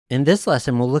In this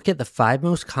lesson, we'll look at the 5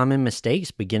 most common mistakes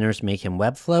beginners make in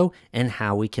Webflow and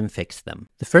how we can fix them.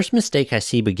 The first mistake I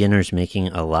see beginners making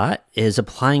a lot is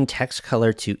applying text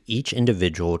color to each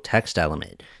individual text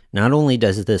element. Not only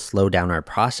does this slow down our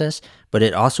process, but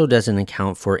it also doesn't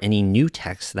account for any new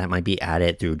text that might be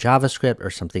added through JavaScript or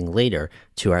something later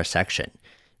to our section.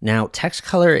 Now, text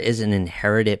color is an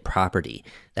inherited property.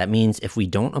 That means if we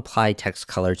don't apply text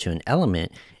color to an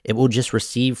element, it will just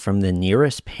receive from the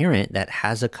nearest parent that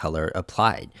has a color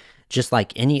applied. Just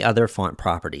like any other font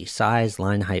property, size,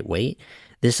 line height, weight.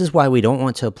 This is why we don't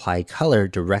want to apply color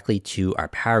directly to our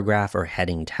paragraph or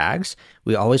heading tags.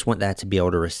 We always want that to be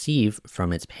able to receive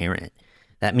from its parent.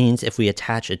 That means if we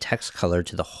attach a text color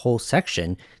to the whole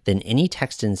section, then any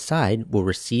text inside will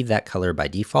receive that color by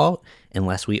default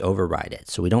unless we override it.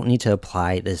 So we don't need to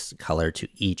apply this color to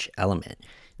each element.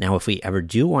 Now, if we ever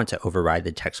do want to override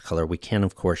the text color, we can,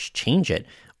 of course, change it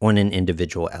on an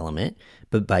individual element,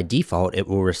 but by default, it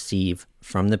will receive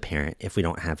from the parent if we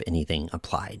don't have anything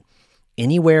applied.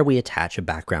 Anywhere we attach a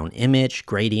background image,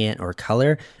 gradient, or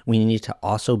color, we need to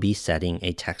also be setting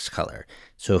a text color.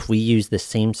 So if we use the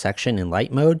same section in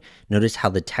light mode, notice how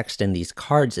the text in these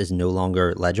cards is no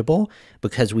longer legible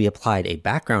because we applied a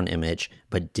background image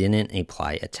but didn't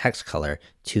apply a text color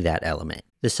to that element.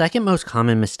 The second most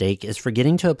common mistake is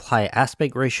forgetting to apply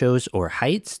aspect ratios or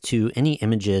heights to any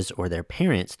images or their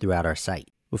parents throughout our site.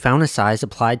 We found a size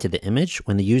applied to the image.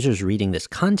 When the user is reading this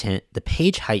content, the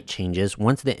page height changes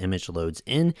once the image loads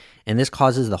in, and this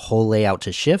causes the whole layout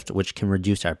to shift, which can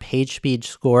reduce our page speed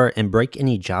score and break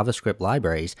any JavaScript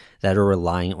libraries that are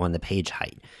relying on the page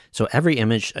height. So every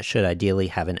image should ideally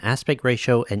have an aspect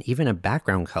ratio and even a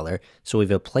background color, so we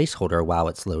have a placeholder while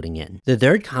it's loading in. The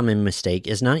third common mistake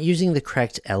is not using the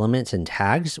correct elements and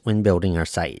tags when building our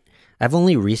site. I've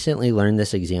only recently learned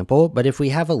this example, but if we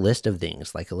have a list of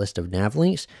things, like a list of nav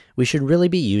links, we should really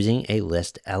be using a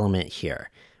list element here.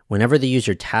 Whenever the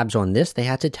user tabs on this, they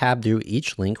have to tab through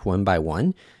each link one by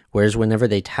one, whereas whenever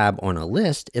they tab on a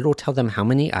list, it will tell them how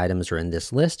many items are in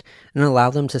this list and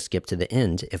allow them to skip to the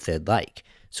end if they'd like.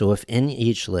 So within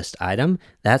each list item,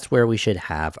 that's where we should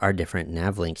have our different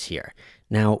nav links here.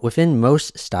 Now, within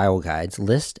most style guides,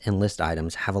 list and list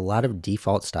items have a lot of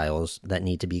default styles that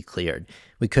need to be cleared.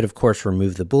 We could, of course,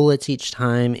 remove the bullets each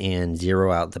time and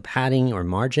zero out the padding or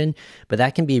margin, but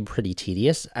that can be pretty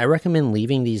tedious. I recommend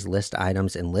leaving these list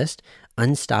items in list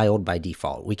unstyled by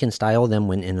default. We can style them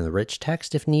when in the rich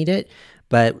text if needed,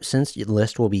 but since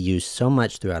list will be used so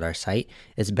much throughout our site,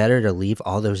 it's better to leave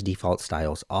all those default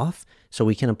styles off so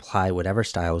we can apply whatever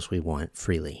styles we want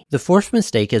freely. The fourth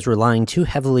mistake is relying too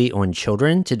heavily on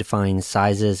children to define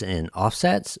sizes and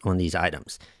offsets on these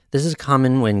items. This is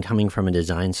common when coming from a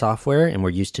design software and we're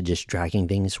used to just dragging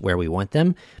things where we want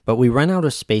them, but we run out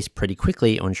of space pretty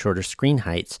quickly on shorter screen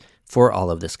heights for all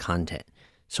of this content.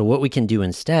 So what we can do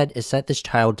instead is set this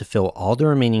child to fill all the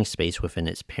remaining space within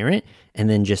its parent and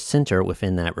then just center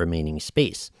within that remaining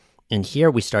space. And here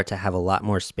we start to have a lot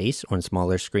more space on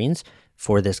smaller screens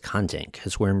for this content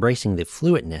because we're embracing the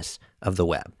fluidness of the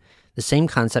web. The same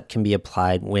concept can be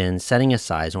applied when setting a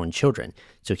size on children.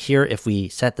 So here, if we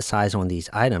set the size on these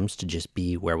items to just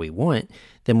be where we want,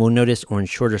 then we'll notice on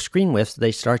shorter screen widths,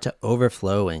 they start to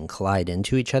overflow and collide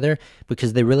into each other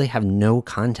because they really have no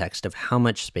context of how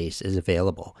much space is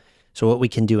available. So what we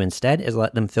can do instead is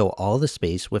let them fill all the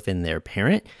space within their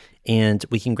parent, and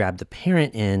we can grab the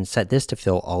parent and set this to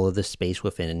fill all of the space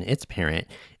within its parent,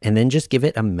 and then just give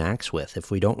it a max width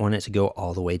if we don't want it to go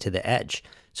all the way to the edge,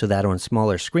 so that on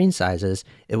smaller screen sizes,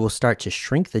 it will start to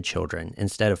shrink the children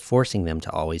instead of forcing them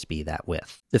to always be that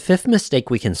width. The fifth mistake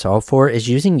we can solve for is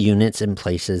using units in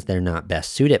places they're not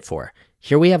best suited for.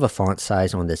 Here we have a font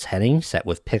size on this heading set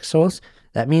with pixels.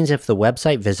 That means if the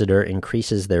website visitor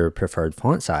increases their preferred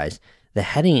font size, the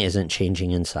heading isn't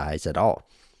changing in size at all.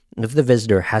 If the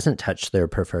visitor hasn't touched their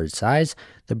preferred size,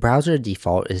 the browser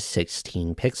default is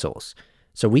 16 pixels.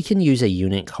 So we can use a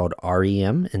unit called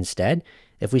rem instead.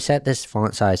 If we set this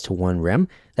font size to 1 rem,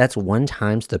 that's 1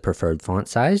 times the preferred font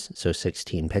size, so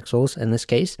 16 pixels in this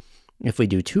case. If we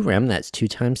do 2 rem, that's 2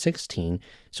 times 16,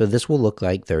 so this will look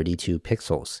like 32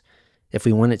 pixels. If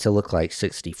we want it to look like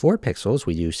 64 pixels,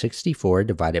 we do 64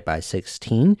 divided by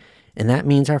 16, and that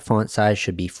means our font size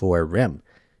should be 4 rem.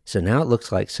 So now it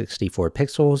looks like 64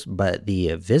 pixels, but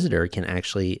the visitor can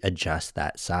actually adjust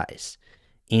that size.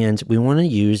 And we want to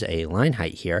use a line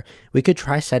height here. We could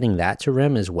try setting that to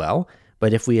rem as well,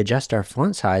 but if we adjust our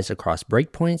font size across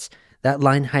breakpoints, that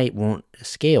line height won't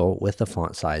scale with the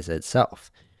font size itself.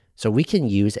 So we can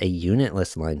use a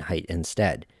unitless line height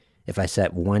instead. If I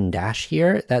set 1 dash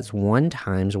here, that's 1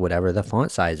 times whatever the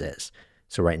font size is.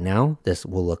 So right now, this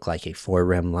will look like a 4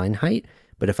 rem line height,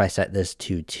 But if I set this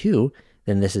to 2,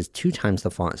 then this is 2 times the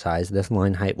font size. This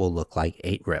line height will look like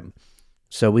 8 rem.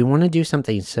 So we want to do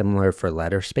something similar for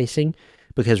letter spacing,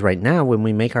 because right now when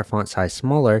we make our font size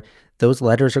smaller, those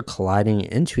letters are colliding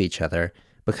into each other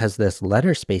because this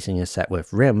letter spacing is set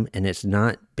with rem and it's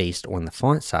not based on the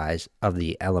font size of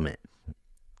the element.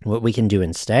 What we can do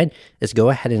instead is go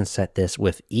ahead and set this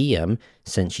with EM,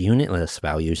 since unitless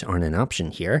values aren't an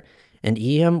option here. And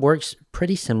EM works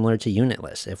pretty similar to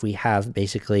unitless. If we have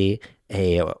basically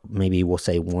maybe we'll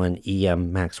say 1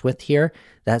 EM max width here,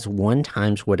 that's 1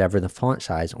 times whatever the font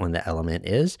size on the element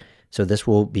is. So this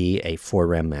will be a 4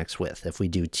 rem max width. If we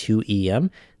do 2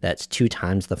 EM, that's 2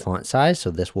 times the font size.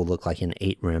 So this will look like an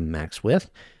 8 rem max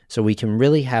width. So we can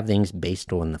really have things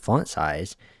based on the font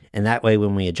size. And that way,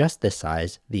 when we adjust this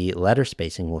size, the letter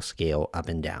spacing will scale up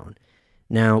and down.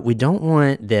 Now, we don't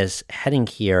want this heading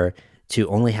here to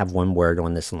only have 1 word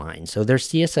on this line. So there's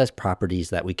CSS properties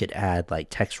that we could add, like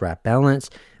text wrap balance,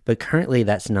 but currently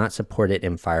that's not supported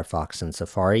in Firefox and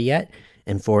Safari yet.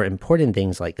 And for important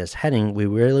things like this heading, we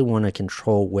really want to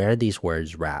control where these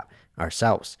words wrap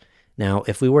ourselves. Now,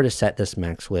 if we were to set this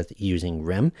max width using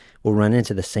rem, we'll run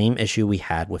into the same issue we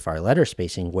had with our letter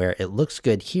spacing, where it looks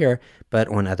good here, but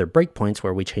on other breakpoints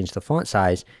where we change the font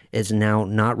size, it's now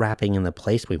not wrapping in the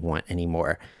place we want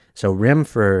anymore. So rem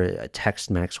for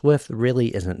text max width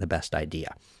really isn't the best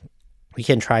idea. We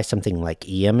can try something like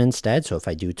EM instead. So if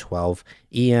I do 12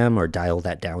 EM or dial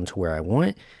that down to where I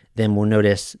want, then we'll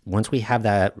notice once we have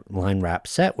that line wrap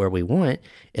set where we want,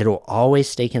 it'll always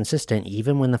stay consistent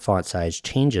even when the font size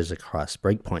changes across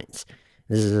breakpoints.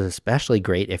 This is especially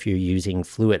great if you're using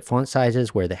fluid font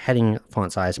sizes where the heading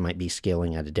font size might be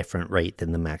scaling at a different rate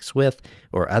than the max width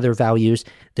or other values.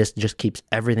 This just keeps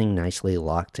everything nicely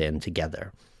locked in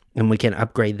together. And we can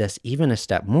upgrade this even a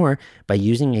step more by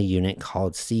using a unit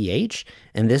called CH.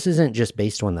 And this isn't just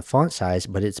based on the font size,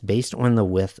 but it's based on the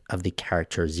width of the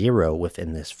character 0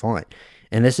 within this font.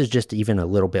 And this is just even a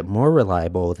little bit more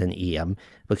reliable than EM,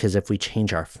 because if we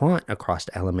change our font across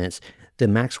elements, the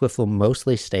max width will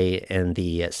mostly stay in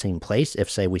the same place. If,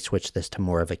 say, we switch this to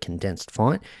more of a condensed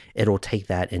font, it'll take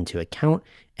that into account,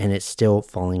 and it's still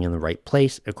falling in the right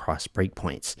place across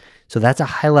breakpoints. So that's a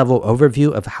high-level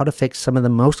overview of how to fix some of the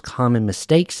most common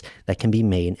mistakes that can be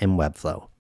made in Webflow.